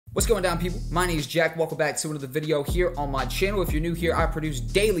What's going down, people? My name is Jack. Welcome back to another video here on my channel. If you're new here, I produce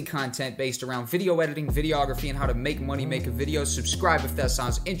daily content based around video editing, videography, and how to make money make a video. Subscribe if that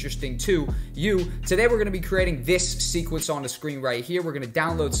sounds interesting to you. Today, we're going to be creating this sequence on the screen right here. We're going to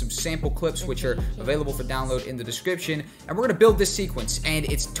download some sample clips, which are available for download in the description, and we're going to build this sequence, and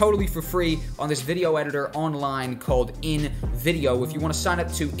it's totally for free on this video editor online called InVideo. If you want to sign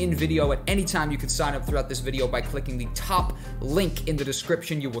up to InVideo at any time, you can sign up throughout this video by clicking the top link in the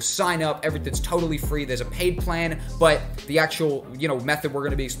description. You will sign up. Everything's totally free. There's a paid plan, but the actual, method we're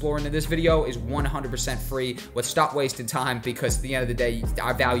going to be exploring in this video is 100% free. Let's stop wasting time, because at the end of the day,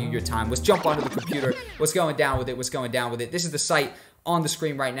 I value your time. Let's jump onto the computer. What's going down with it? What's going down with it? This is the site on the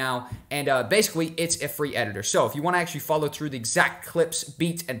screen right now, and basically it's a free editor. So if you want to actually follow through the exact clips,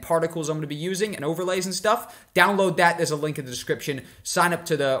 beats, and particles I'm going to be using and overlays and stuff, download that. There's a link in the description. Sign up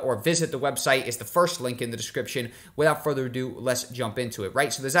to or visit the website. It's the first link in the description. Without further ado, let's jump into it,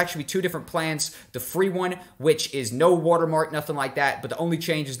 right? So there's actually two different plans. The free one, which is no watermark, nothing like that, but the only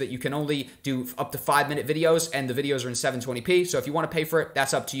change is that you can only do up to 5-minute videos, and the videos are in 720p. So if you want to pay for it,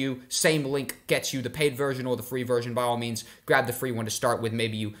 that's up to you. Same link gets you the paid version or the free version. By all means, grab the free one to start with.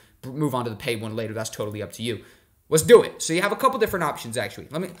 Maybe you move on to the paid one later. That's totally up to you. Let's do it. So you have a couple different options, actually.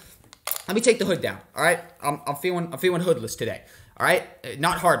 Let me take the hood down. All right, I'm feeling hoodless today. All right,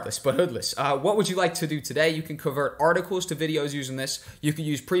 not hardless, but hoodless. What would you like to do today? You can convert articles to videos using this. You can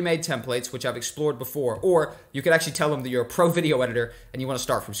use pre-made templates, which I've explored before, or you could actually tell them that you're a pro video editor and you want to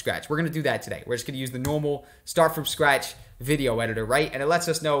start from scratch. We're going to do that today. We're just going to use the normal start from scratch video editor, right? And it lets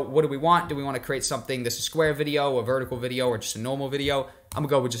us know, what do we want? Do we want to create something that's a square video, a vertical video, or just a normal video? I'm going to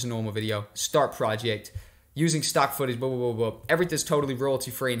go with just a normal video. Start project. Using stock footage, blah, blah, blah, blah. Everything's totally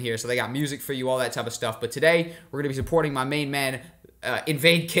royalty-free in here, so they got music for you, all that type of stuff. But today, we're going to be supporting my main man,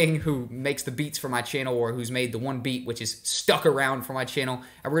 Invade King, who makes the beats for my channel, or who's made the one beat which is stuck around for my channel.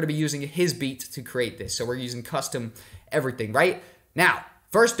 And we're going to be using his beat to create this. So we're using custom everything, right? Now,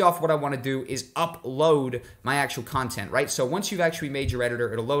 first off, what I want to do is upload my actual content, right? So once you've actually made your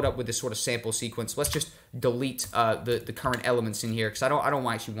editor, it'll load up with this sort of sample sequence. Let's just delete the current elements in here, because I don't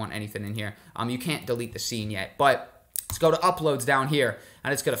actually want anything in here. You can't delete the scene yet, but let's go to uploads down here,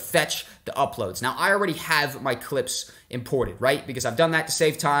 and it's going to fetch the uploads. Now, I already have my clips imported, right? Because I've done that to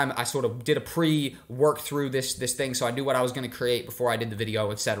save time. I sort of did a pre-work through this thing, so I knew what I was going to create before I did the video,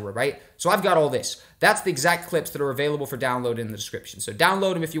 etc., right? So I've got all this. That's the exact clips that are available for download in the description. So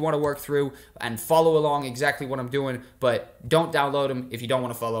download them if you want to work through and follow along exactly what I'm doing, but don't download them if you don't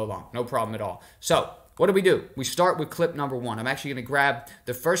want to follow along. No problem at all. So what do? We start with clip number 1. I'm actually going to grab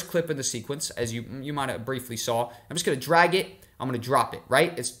the first clip in the sequence, as you might have briefly saw. I'm just going to drag it. I'm going to drop it,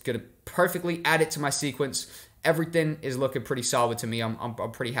 right? It's going to perfectly add it to my sequence. Everything is looking pretty solid to me. I'm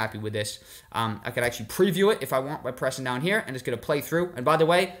pretty happy with this. I could actually preview it if I want by pressing down here, and it's going to play through. And by the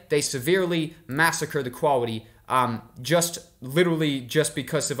way, they severely massacre the quality, literally just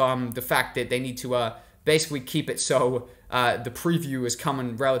because of the fact that they need to basically keep it so the preview is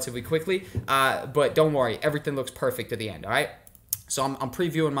coming relatively quickly. But don't worry, everything looks perfect at the end, all right? So I'm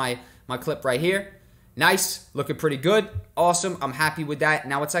previewing my clip right here. Nice, looking pretty good, awesome, I'm happy with that.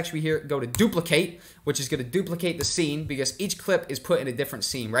 Now let's actually go to duplicate, which is going to duplicate the scene, because each clip is put in a different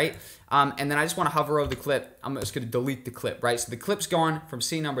scene, right? And then I just want to hover over the clip. I'm just going to delete the clip, right? So the clip's gone from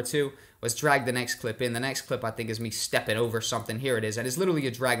scene number 2. Let's drag the next clip in. The next clip, I think, is me stepping over something. Here it is, and it's literally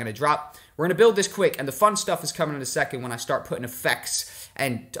a drag and a drop. We're going to build this quick, and the fun stuff is coming in a second when I start putting effects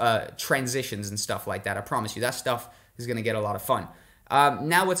and transitions and stuff like that. I promise you, that stuff is going to get a lot of fun.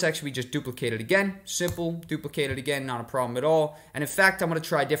 Now let's actually just duplicate it again. Simple, duplicate it again, not a problem at all. And in fact, I'm going to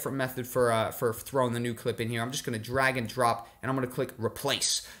try a different method for throwing the new clip in here. I'm just going to drag and drop, and I'm going to click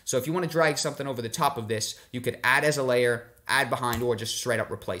replace. So if you want to drag something over the top of this, you could add as a layer, add behind, or just straight up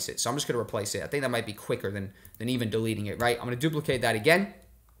replace it. So I'm just going to replace it. I think that might be quicker than even deleting it, right? I'm going to duplicate that again.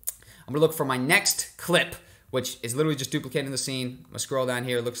 I'm going to look for my next clip, which is literally just duplicating the scene. I'm going to scroll down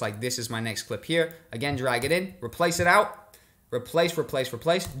here. It looks like this is my next clip here. Again, drag it in, replace it out. Replace, replace,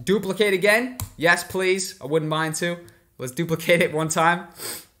 replace. Duplicate again. Yes, please. I wouldn't mind to. Let's duplicate it one time.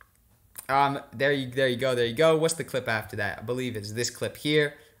 There you go. There you go. What's the clip after that? I believe it's this clip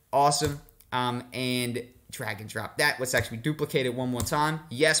here. Awesome. And drag and drop that. Let's actually duplicate it one more time.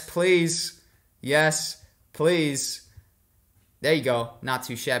 Yes, please. Yes, please. There you go. Not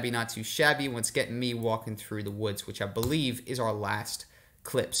too shabby, not too shabby. What's getting me walking through the woods, which I believe is our last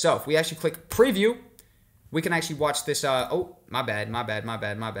clip. So if we actually click preview, we can actually watch this. Oh, my bad. Let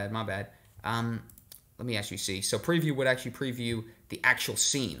me actually see. So preview would actually preview the actual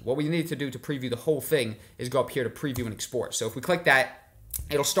scene. What we need to do to preview the whole thing is go up here to preview and export. So if we click that,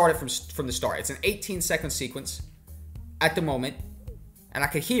 it'll start it from the start. It's an 18-second sequence at the moment. and I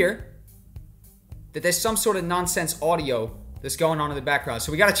could hear that there's some sort of nonsense audio that's going on in the background.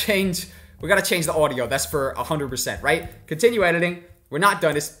 So we gotta change the audio. That's for 100%, right? Continue editing. We're not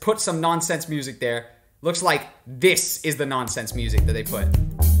done. Just put some nonsense music there. Looks like this is the nonsense music that they put.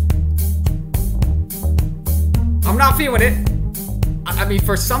 I'm not feeling it. I mean,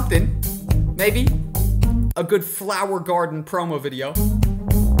 for something, maybe a good flower garden promo video.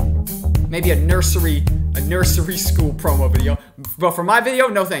 Maybe a nursery school promo video. But for my video,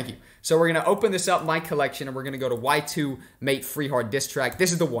 no thank you. So we're gonna open this up, my collection, and we're gonna go to Y2 Mate Free Hard Diss Track.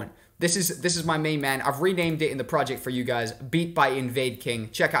 This is the one. This is my main man. I've renamed it in the project for you guys. Beat by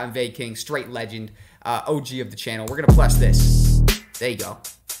InVideo. Check out InVideo, straight legend, OG of the channel. We're gonna plus this. There you go.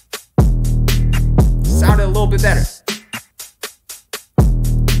 Sounded a little bit better.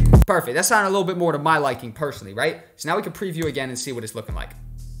 Perfect. That sounded a little bit more to my liking personally, right? So now we can preview again and see what it's looking like.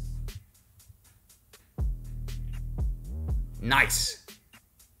 Nice.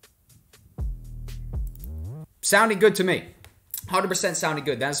 Sounding good to me. 100% sounding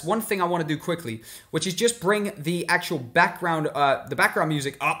good. That's one thing I want to do quickly, which is just bring the actual background,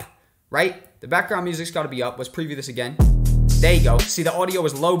 music up, right? The background music's got to be up. Let's preview this again. There you go. See, the audio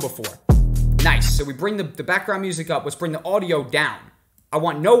was low before. Nice. So we bring the background music up. Let's bring the audio down. I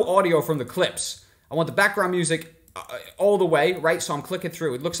want no audio from the clips. I want the background music all the way, right? So I'm clicking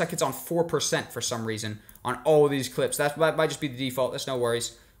through. It looks like it's on 4% for some reason on all of these clips. That might just be the default. That's no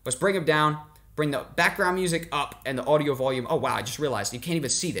worries. Let's bring them down. Bring the background music up and the audio volume. Oh, wow, I just realized you can't even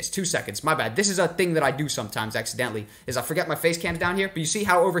see this. 2 seconds. My bad. This is a thing that I do sometimes accidentally, is I forget my face cam's down here. But you see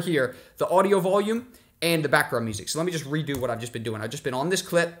how over here, the audio volume and the background music. So let me just redo what I've just been doing. I've just been on this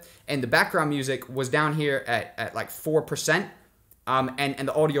clip, and the background music was down here at like 4%, and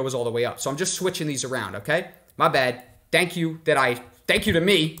the audio was all the way up. So I'm just switching these around, okay? My bad. Thank you to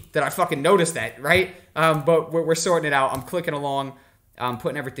me that I fucking noticed that, right? But we're sorting it out. I'm clicking along.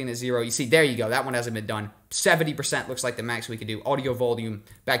 Putting everything at 0. You see, there you go. That one hasn't been done. 70% looks like the max we could do. Audio volume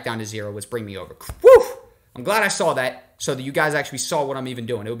back down to 0. Let's bring me over. Woo! I'm glad I saw that so that you guys actually saw what I'm even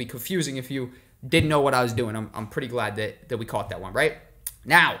doing. It would be confusing if you didn't know what I was doing. I'm pretty glad that we caught that one, right?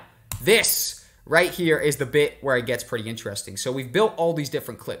 Now, this right here is the bit where it gets pretty interesting. So we've built all these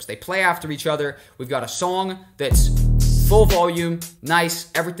different clips. They play after each other. We've got a song that's full volume, nice,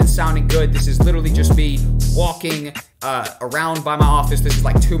 everything's sounding good. This is literally just me walking around by my office. This is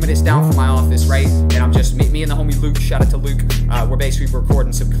like 2 minutes down from my office, right? And I'm just, me and the homie Luke, shout out to Luke, we're basically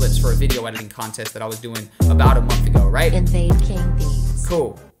recording some clips for a video editing contest that I was doing about a month ago, right? InVideo Beats.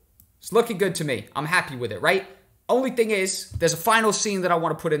 Cool. It's looking good to me. I'm happy with it, right? Only thing is, there's a final scene that I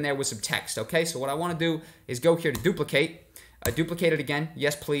want to put in there with some text, okay? So what I want to do is go here to duplicate. Duplicate it again.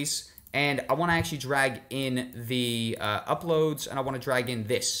 Yes, please. And I want to actually drag in the uploads, and I want to drag in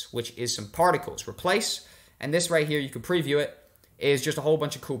this, which is some particles. Replace, and this right here, you can preview it, is just a whole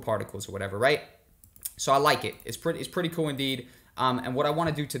bunch of cool particles or whatever, right? So I like it. It's pretty cool indeed. And what I want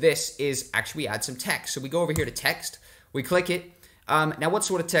to do to this is actually add some text. So we go over here to text. We click it. Now, what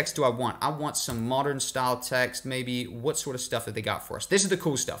sort of text do I want? I want some modern style text, maybe. What sort of stuff that they got for us? This is the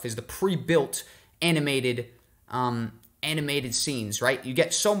cool stuff, is the pre-built animated scenes, right? You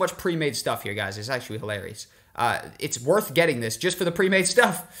get so much pre-made stuff here, guys. It's actually hilarious. It's worth getting this just for the pre-made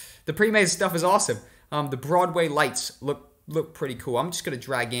stuff. The pre-made stuff is awesome. The Broadway lights look pretty cool. I'm just going to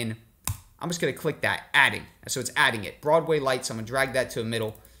drag in. I'm just going to click that, adding. So it's adding it. Broadway lights, I'm going to drag that to the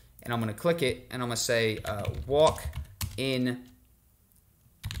middle, and I'm going to click it, and I'm going to say, walk in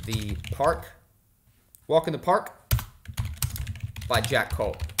the park. Walk in the Park by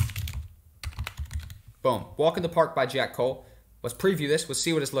JackCole. Boom. Walk in the Park by JackCole. Let's preview this. Let's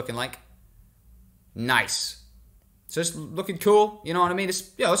see what it's looking like. Nice. So it's looking cool. You know what I mean?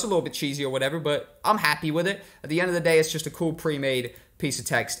 It's, you know, it's a little bit cheesy or whatever, but I'm happy with it. At the end of the day, it's just a cool pre-made piece of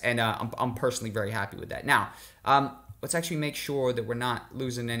text, and I'm personally very happy with that. Now, let's actually make sure that we're not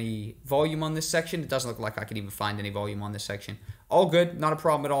losing any volume on this section. It doesn't look like I can even find any volume on this section. All good. Not a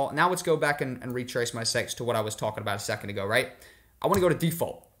problem at all. Now let's go back and retrace my text to what I was talking about a second ago, right? I want to go to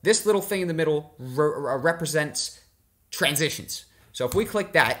default. This little thing in the middle represents transitions. So if we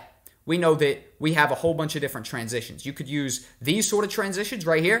click that, we know that we have a whole bunch of different transitions. You could use these sort of transitions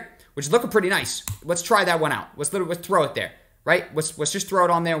right here, which is looking pretty nice. Let's try that one out. Let's throw it there, right? Let's just throw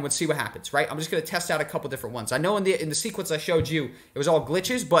it on there and let's see what happens, right? I'm just going to test out a couple different ones. I know in the sequence I showed you, it was all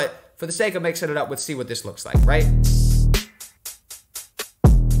glitches, but for the sake of mixing it up, let's see what this looks like, right?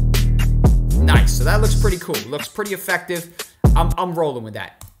 Nice. So that looks pretty cool. Looks pretty effective. I'm rolling with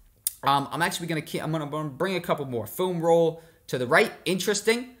that. I'm actually going to I'm going to bring a couple more. Film roll to the right.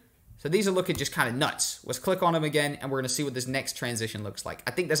 Interesting. So these are looking just kind of nuts. Let's click on them again, and we're going to see what this next transition looks like.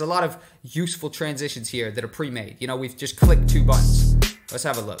 I think there's a lot of useful transitions here that are pre-made. You know, we've just clicked 2 buttons. Let's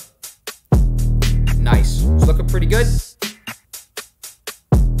have a look. Nice. It's looking pretty good.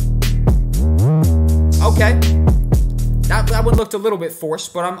 Okay. That one looked a little bit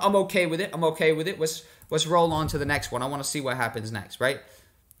forced, but I'm okay with it. I'm okay with it. Let's roll on to the next one. I want to see what happens next, right?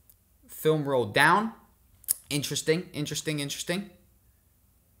 Film roll down. Interesting.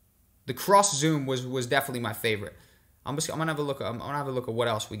 The cross zoom was definitely my favorite. I'm gonna have a look. I'm gonna have a look at what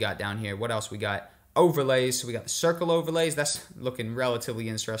else we got down here. What else we got? Overlays. So we got the circle overlays. That's looking relatively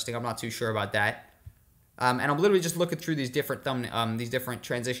interesting. I'm not too sure about that. And I'm literally just looking through these different different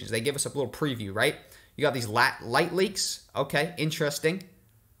transitions. They give us a little preview, right? You got these light leaks. Okay, interesting.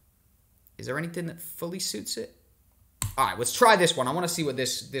 Is there anything that fully suits it? All right, let's try this one. I want to see what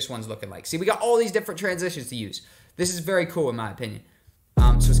this one's looking like. See, we got all these different transitions to use. This is very cool in my opinion.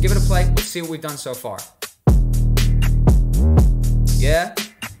 So let's give it a play. Let's see what we've done so far. Yeah.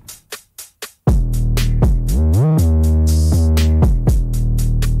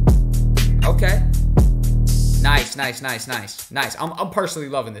 Okay. Nice. I'm personally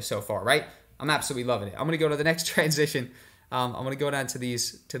loving this so far, right? I'm absolutely loving it. I'm gonna go to the next transition. I'm gonna go down to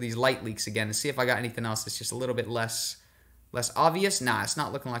these light leaks again and see if I got anything else that's just a little bit less obvious. Nah, it's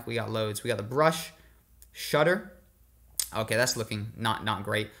not looking like we got loads. We got the brush, shutter. Okay, that's looking not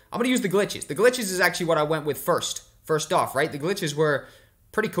great. I'm gonna use the glitches. The glitches is actually what I went with first off, right? The glitches were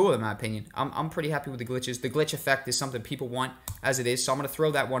pretty cool in my opinion. I'm pretty happy with the glitches. The glitch effect is something people want as it is, so I'm gonna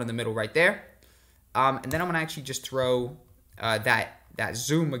throw that one in the middle right there. And then I'm gonna actually just throw that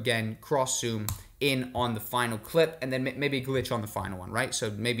zoom again, cross zoom in on the final clip, and then maybe a glitch on the final one, right? So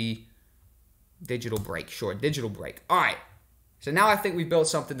maybe digital break, sure, digital break. All right. So now I think we built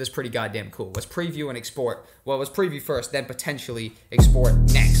something that's pretty goddamn cool. Let's preview and export. Well, let's preview first, then potentially export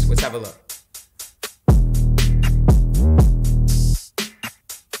next. Let's have a look.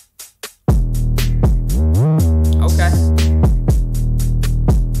 Okay.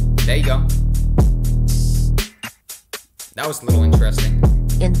 There you go. That was a little interesting.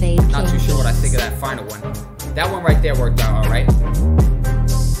 Not too sure what I think of that final one. That one right there worked out all right.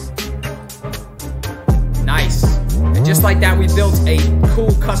 Nice. And just like that, we built a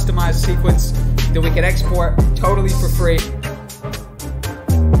cool customized sequence that we can export totally for free.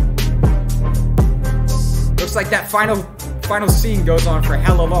 Looks like that final scene goes on for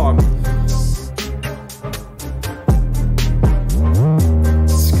hella long.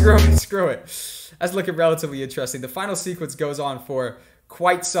 Screw it. That's looking relatively interesting. The final sequence goes on for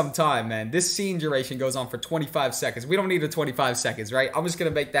quite some time, man. This scene duration goes on for 25 seconds. We don't need a 25 seconds, right? I'm just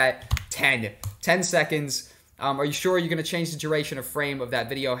gonna make that 10 seconds. Are you sure you're gonna change the duration of frame of that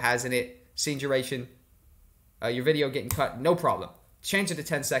video has in it? Scene duration, your video getting cut, no problem. Change it to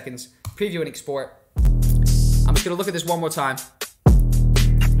 10 seconds, preview and export. I'm just gonna look at this one more time.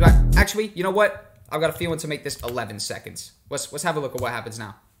 Actually, you know what? I've got a feeling to make this 11 seconds. Let's have a look at what happens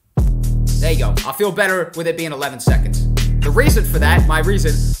now. There you go. I'll feel better with it being 11 seconds. The reason for that, my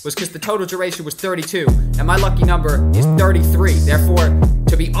reason, was because the total duration was 32, and my lucky number is 33. Therefore,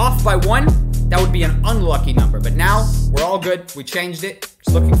 to be off by 1, that would be an unlucky number. But now, we're all good. We changed it. It's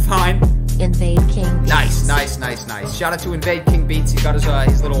looking fine. Invade King Beats. Nice. Shout out to Invade King Beats. He got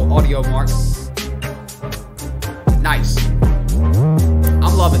his little audio mark. Nice.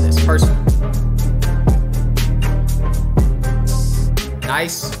 I'm loving this, personally.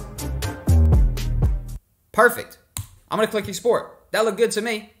 Nice. Perfect. I'm going to click export. That looked good to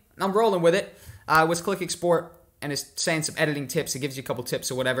me. I'm rolling with it. Let's click export, and it's saying some editing tips. It gives you a couple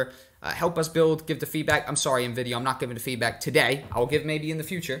tips or whatever. Help us build, give the feedback. I'm sorry, InVideo. I'm not giving the feedback today. I will give maybe in the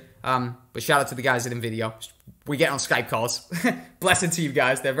future. But shout out to the guys at InVideo. We get on Skype calls. Blessing to you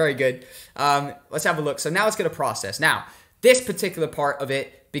guys. They're very good. Let's have a look. So now it's going to process. Now, this particular part of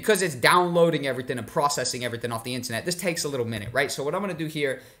it, because it's downloading everything and processing everything off the internet, this takes a little minute, right? So what I'm going to do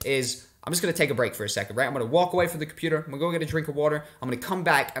here is I'm just going to take a break for a second, right? I'm going to walk away from the computer. I'm going to go get a drink of water. I'm going to come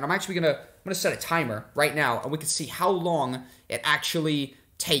back, and I'm actually going to set a timer right now, and we can see how long it actually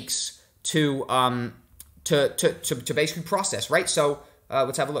takes to basically process, right? So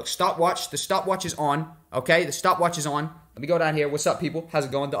let's have a look. Stopwatch. The stopwatch is on, okay? The stopwatch is on. Let me go down here. What's up, people? How's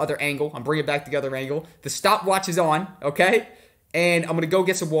it going? The other angle. I'm bringing back the other angle. The stopwatch is on, okay? And I'm going to go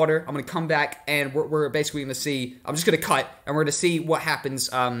get some water. I'm going to come back, and we're basically going to see. I'm just going to cut, and we're going to see what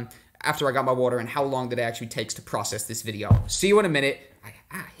happens after I got my water and how long that it actually takes to process this video. See you in a minute.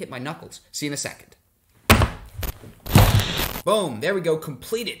 I hit my knuckles. See you in a second. Boom. There we go.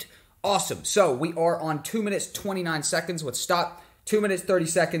 Completed. Awesome. So we are on 2 minutes, 29 seconds. Let's stop. 2 minutes, 30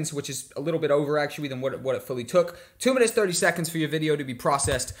 seconds, which is a little bit over, actually, than what it fully took. 2 minutes, 30 seconds for your video to be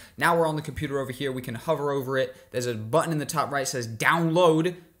processed. Now we're on the computer over here. We can hover over it. There's a button in the top right that says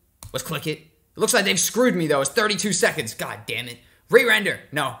download. Let's click it. It looks like they've screwed me, though. It's 32 seconds. God damn it. Re-render.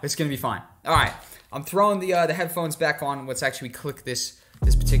 No, it's gonna be fine. All right, I'm throwing the headphones back on. Let's actually click this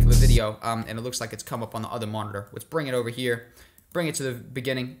particular video, and it looks like it's come up on the other monitor. Let's bring it over here. Bring it to the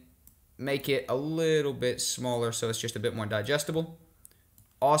beginning. Make it a little bit smaller so it's just a bit more digestible.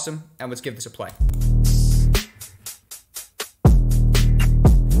 Awesome, and let's give this a play.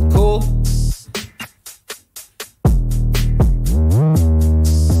 Cool.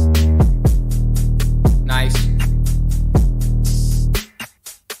 Nice.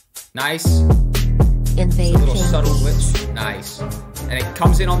 Nice. InVideo. A little subtle glitch. Nice. And it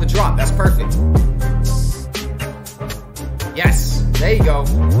comes in on the drop. That's perfect. Yes. There you go.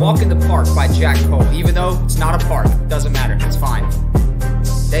 Walk in the Park by ItsJackCole. Even though it's not a park. Doesn't matter. It's fine.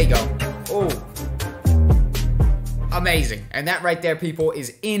 There you go. Oh. Amazing. And that right there, people,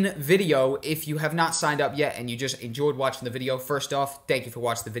 is InVideo. If you have not signed up yet and you just enjoyed watching the video, first off, thank you for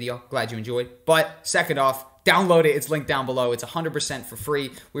watching the video. Glad you enjoyed. But second off, download it. It's linked down below. It's 100% for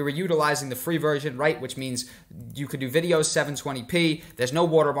free. We were utilizing the free version, right? Which means you could do videos 720p. There's no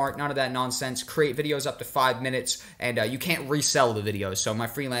watermark, none of that nonsense. Create videos up to 5 minutes, and you can't resell the videos. So my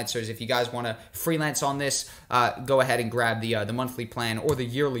freelancers, if you guys want to freelance on this, go ahead and grab the monthly plan or the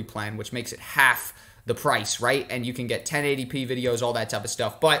yearly plan, which makes it half the price, right? And you can get 1080p videos, all that type of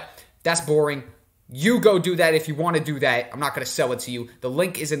stuff. But that's boring. You go do that if you want to do that. I'm not going to sell it to you. The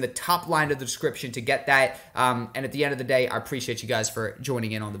link is in the top line of the description to get that. And at the end of the day, I appreciate you guys for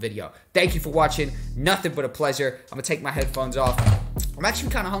joining in on the video. Thank you for watching. Nothing but a pleasure. I'm going to take my headphones off. I'm actually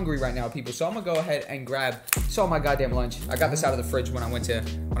kind of hungry right now, people. So I'm going to go ahead and grab some of my goddamn lunch. I got this out of the fridge when I went to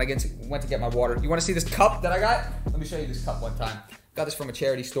get my water. You want to see this cup that I got? Let me show you this cup one time. Got this from a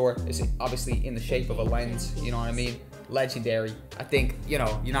charity store. It's obviously in the shape of a lens. You know what I mean? Legendary. I think, you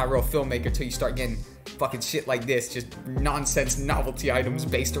know, you're not a real filmmaker till you start getting fucking shit like this. Just nonsense novelty items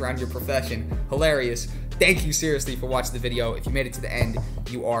based around your profession. Hilarious. Thank you seriously for watching the video. If you made it to the end,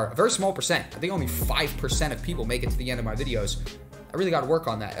 you are a very small percent. I think only 5% of people make it to the end of my videos. I really got to work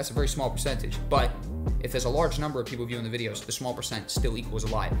on that. That's a very small percentage. But if there's a large number of people viewing the videos, the small percent still equals a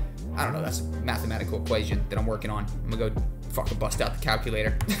lot. I don't know. That's a mathematical equation that I'm working on. I'm going to go fucking bust out the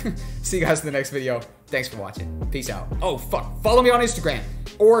calculator. See you guys in the next video. Thanks for watching. Peace out. Oh, fuck. Follow me on Instagram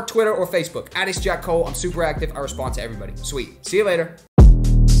or Twitter or Facebook at ItsJackCole. I'm super active. I respond to everybody. Sweet. See you later.